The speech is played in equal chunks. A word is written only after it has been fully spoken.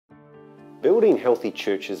Building healthy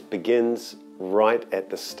churches begins right at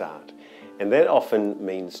the start, and that often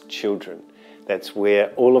means children. That's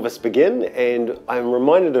where all of us begin, and I'm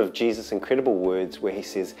reminded of Jesus' incredible words where he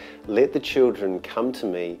says, "Let the children come to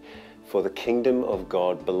me, for the kingdom of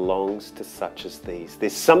God belongs to such as these."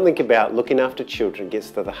 There's something about looking after children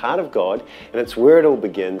gets to the heart of God, and it's where it all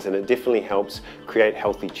begins, and it definitely helps create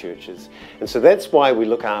healthy churches. And so that's why we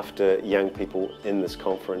look after young people in this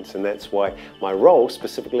conference, and that's why my role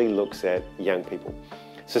specifically looks at young people.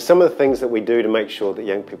 So some of the things that we do to make sure that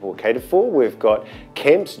young people are catered for, we've got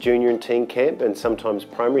camps, junior and teen camp, and sometimes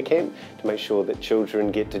primary camp, to make sure that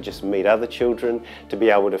children get to just meet other children, to be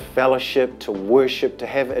able to fellowship, to worship, to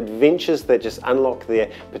have adventures that just unlock their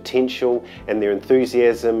potential and their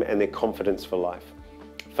enthusiasm and their confidence for life.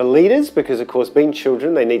 For leaders, because of course being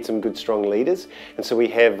children, they need some good strong leaders, and so we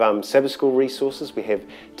have Sabbath school resources. We have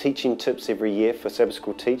teaching tips every year for Sabbath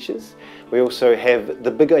school teachers. We also have the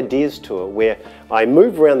Big Ideas Tour, where I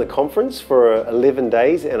move around the conference for 11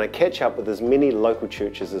 days and I catch up with as many local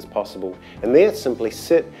churches as possible, and there simply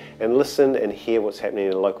sit and listen and hear what's happening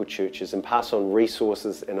in local churches and pass on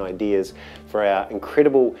resources and ideas for our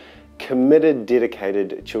incredible, committed,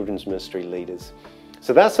 dedicated children's ministry leaders.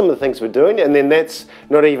 So that's some of the things we're doing, and then that's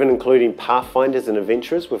not even including pathfinders and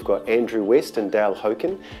adventurers. We've got Andrew West and Dale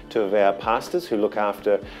Hoken, two of our pastors who look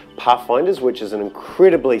after Pathfinders, which is an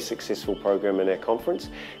incredibly successful program in our conference.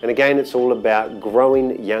 And again, it's all about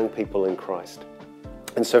growing young people in Christ.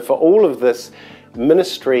 And so for all of this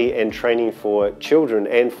ministry and training for children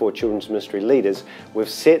and for children's ministry leaders, we've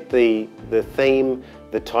set the theme,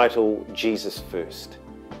 the title, Jesus First.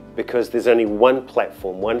 Because there's only one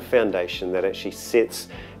platform, one foundation that actually sets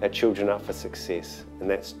our children up for success, and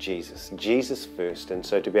that's Jesus. Jesus first. And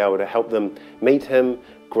so to be able to help them meet Him,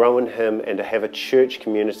 grow in Him, and to have a church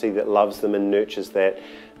community that loves them and nurtures that,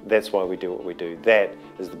 that's why we do what we do. That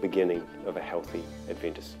is the beginning of a healthy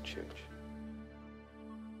Adventist church.